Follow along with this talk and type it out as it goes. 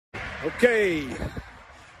Okay,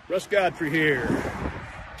 Russ Godfrey here.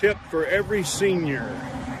 Tip for every senior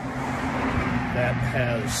that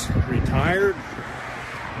has retired,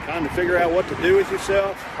 trying to figure out what to do with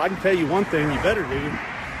yourself. I can tell you one thing you better do: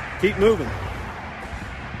 keep moving.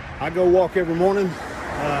 I go walk every morning,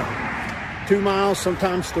 2 miles,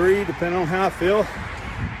 sometimes 3, depending on how I feel.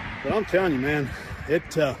 But I'm telling you, man,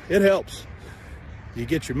 it helps. You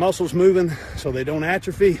get your muscles moving so they don't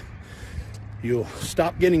atrophy. You'll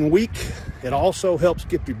stop getting weak. It also helps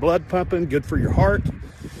get your blood pumping, good for your heart,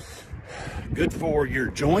 good for your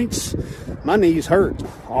joints. My knees hurt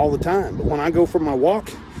all the time, but when I go for my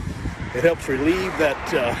walk, it helps relieve that,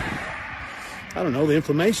 I don't know, the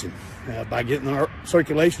inflammation by getting the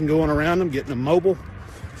circulation going around them, getting them mobile,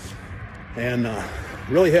 and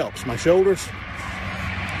really helps my shoulders,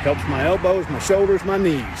 helps my elbows, my shoulders, my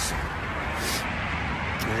knees.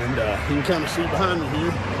 And you can kind of see behind me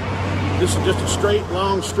here. This is just a straight,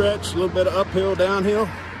 long stretch, a little bit of uphill, downhill.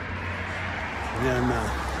 And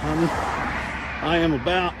I am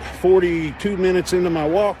about 42 minutes into my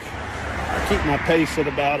walk. I keep my pace at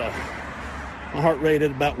about my heart rate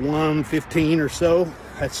at about 115 or so.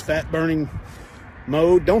 That's fat burning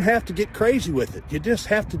mode. Don't have to get crazy with it. You just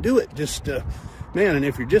have to do it. Just, man, and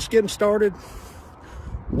if you're just getting started,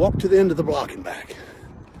 walk to the end of the block and back.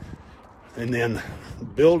 And then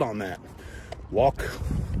build on that. Walk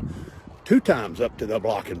 2 times up to the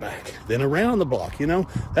block and back, then around the block. You know,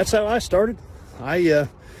 that's how I started. I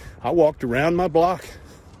walked around my block.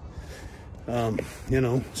 You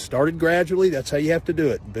know, started gradually. That's how you have to do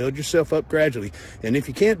it. Build yourself up gradually. And if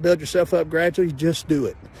you can't build yourself up gradually, just do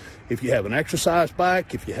it. If you have an exercise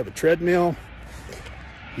bike, if you have a treadmill,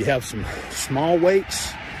 you have some small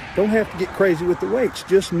weights, don't have to get crazy with the weights.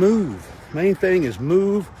 Just move. Main thing is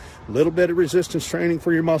move. A little bit of resistance training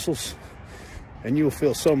for your muscles, and you'll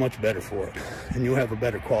feel so much better for it, and you'll have a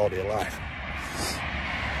better quality of life.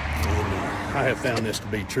 And I have found this to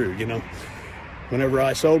be true. You know, whenever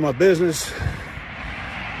I sold my business,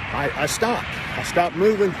 I stopped. I stopped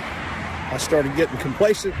moving. I started getting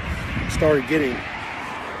complacent. I started getting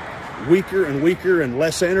weaker and weaker and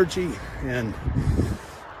less energy, and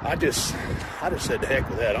I just said, to heck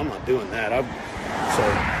with that. I'm not doing that. So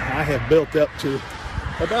I have built up to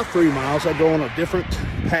about 3 miles. I go on a different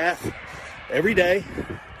path every day,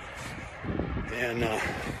 and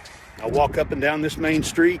I walk up and down this main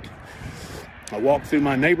street. I walk through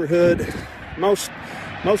my neighborhood. Most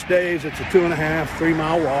days it's a 2.5, 3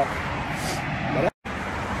 mile walk. But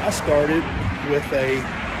I started with a,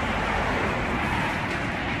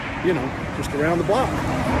 you know, just around the block.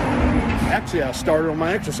 Actually, I started on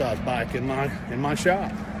my exercise bike in my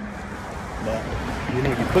shop. But you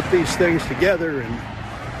know, you put these things together, and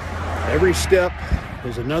every step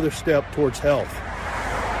is another step towards health,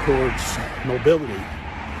 towards mobility.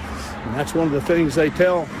 And that's one of the things they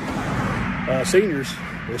tell seniors,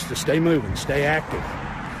 is to stay moving, stay active.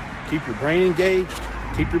 Keep your brain engaged,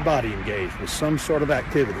 keep your body engaged with some sort of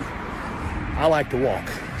activity. I like to walk,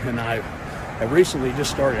 and I've recently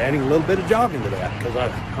just started adding a little bit of jogging to that, because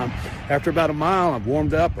after about a mile, I've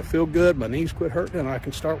warmed up, I feel good, my knees quit hurting, and I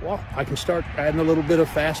can start adding a little bit of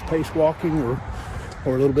fast-paced walking or a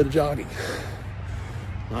little bit of jogging.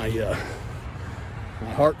 My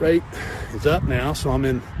heart rate is up now, so I'm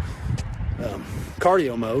in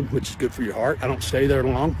cardio mode, which is good for your heart. I don't stay there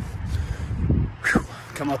long. Whew,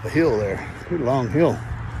 come up a hill there, pretty long hill.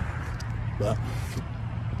 But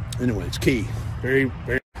anyway, it's key. Very,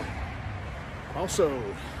 very. Also,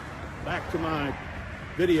 back to my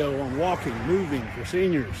video on walking, moving for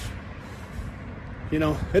seniors. You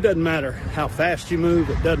know, it doesn't matter how fast you move.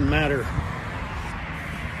 It doesn't matter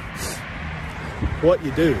what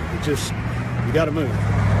you do. It just, you got to move.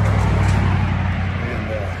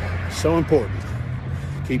 And so important.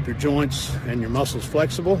 Keep your joints and your muscles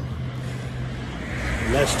flexible.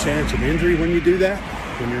 Less chance of injury when you do that,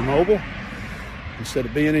 when you're mobile. Instead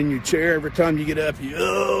of being in your chair every time you get up,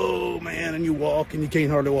 oh man, and you walk and you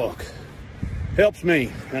can't hardly walk. Helps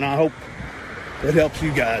me, and I hope it helps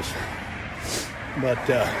you guys. But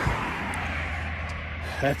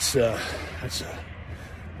that's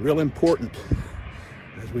real important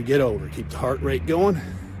as we get older. Keep the heart rate going,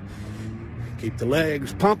 keep the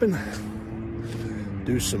legs pumping,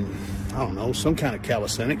 do some, I don't know, some kind of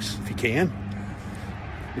calisthenics if you can.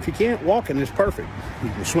 If you can't, walking is perfect. You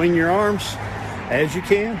can swing your arms as you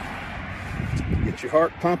can, get your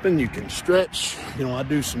heart pumping, you can stretch. You know, I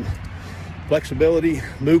do some flexibility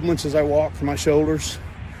movements as I walk for my shoulders.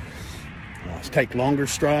 I take longer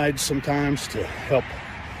strides sometimes to help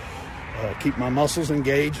keep my muscles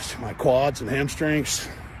engaged, my quads and hamstrings.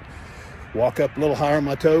 Walk up a little higher on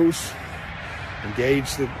my toes.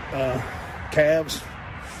 Engage the calves.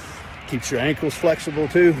 Keeps your ankles flexible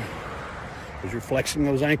too, because you're flexing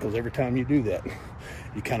those ankles every time you do that.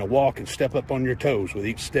 You kind of walk and step up on your toes with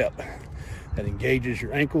each step. That engages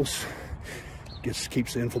your ankles,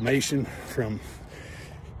 keeps the inflammation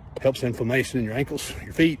helps inflammation in your ankles,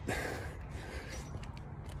 your feet.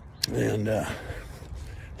 And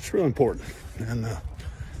it's really important. And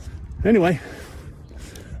anyway,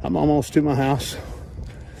 I'm almost to my house.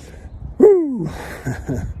 Woo!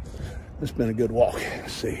 It's been a good walk.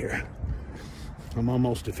 Let's see here. I'm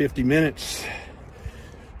almost to 50 minutes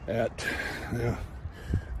at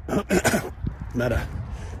about a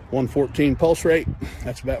 114 pulse rate.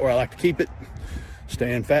 That's about where I like to keep it.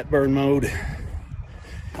 Stay in fat burn mode.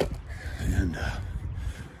 And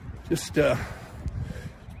just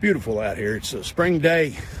beautiful out here. It's a spring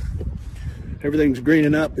day. Everything's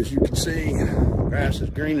greening up, as you can see. Grass is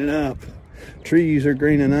greening up. Trees are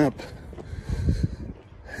greening up.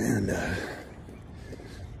 And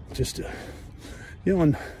you know,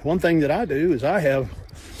 and one thing that I do is I have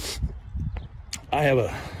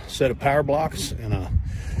a set of power blocks and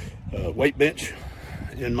a weight bench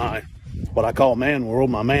in my, what I call man world,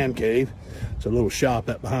 my man cave. It's a little shop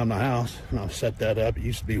up behind my house, and I've set that up. It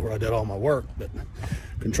used to be where I did all my work, but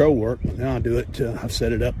control work. But now I do it, I've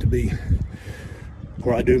set it up to be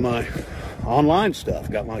where I do my online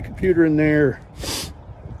stuff. Got my computer in there.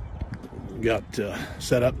 Got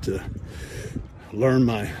set up to learn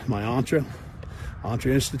my Entre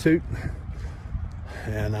Institute.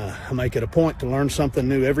 And I make it a point to learn something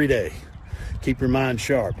new every day. Keep your mind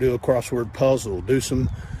sharp. Do a crossword puzzle. Do some,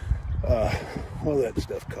 what is that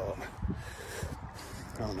stuff called?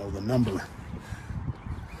 I don't know, the number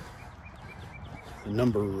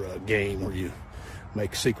game where you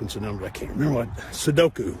make a sequence of numbers. I can't remember what.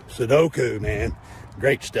 Sudoku, man.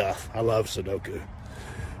 Great stuff. I love Sudoku.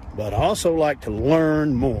 But I also like to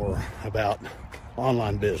learn more about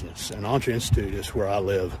online business, and Entre Institute is where I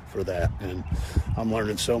live for that, and I'm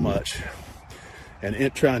learning so much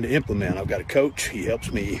and trying to implement. I've got a coach. He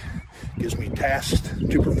helps me, gives me tasks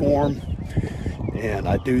to perform, and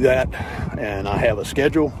I do that, and I have a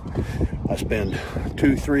schedule. I spend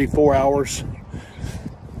 2, 3, 4 hours,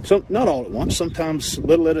 so not all at once, sometimes a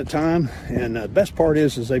little at a time. And the best part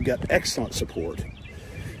is they've got excellent support,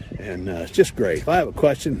 and it's just great. If I have a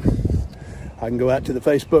question, I can go out to the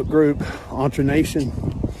Facebook group, Entre Nation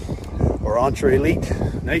or Entre Elite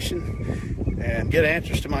Nation, and get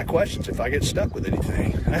answers to my questions if I get stuck with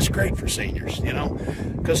anything. And that's great for seniors, you know,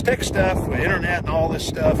 because tech stuff, with internet and all this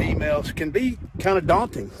stuff, emails, can be kind of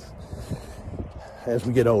daunting as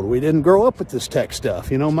we get older. We didn't grow up with this tech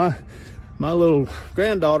stuff. You know, my little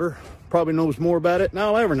granddaughter probably knows more about it than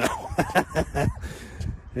I'll ever know.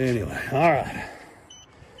 Anyway, all right.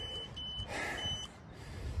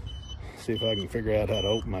 See if I can figure out how to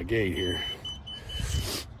open my gate here.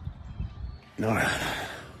 All right.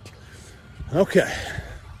 Okay.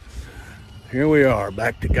 Here we are,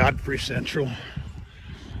 back to Godfrey Central.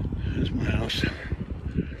 There's my house.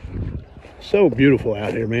 So beautiful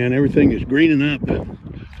out here, man. Everything is greening up.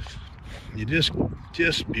 You just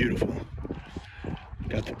beautiful.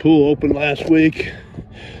 Got the pool open last week.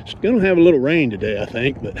 It's gonna have a little rain today, I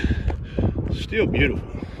think, but still beautiful.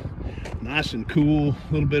 Nice and cool,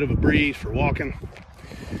 a little bit of a breeze for walking.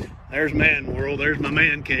 There's man world, there's my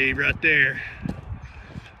man cave right there.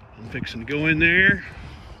 I'm fixing to go in there.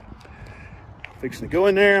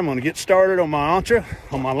 I'm gonna get started on my Entre,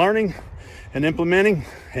 on my learning and implementing,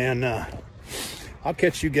 and I'll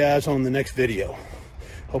catch you guys on the next video.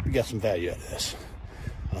 Hope you got some value out of this.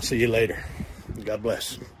 I'll see you later. God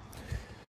bless.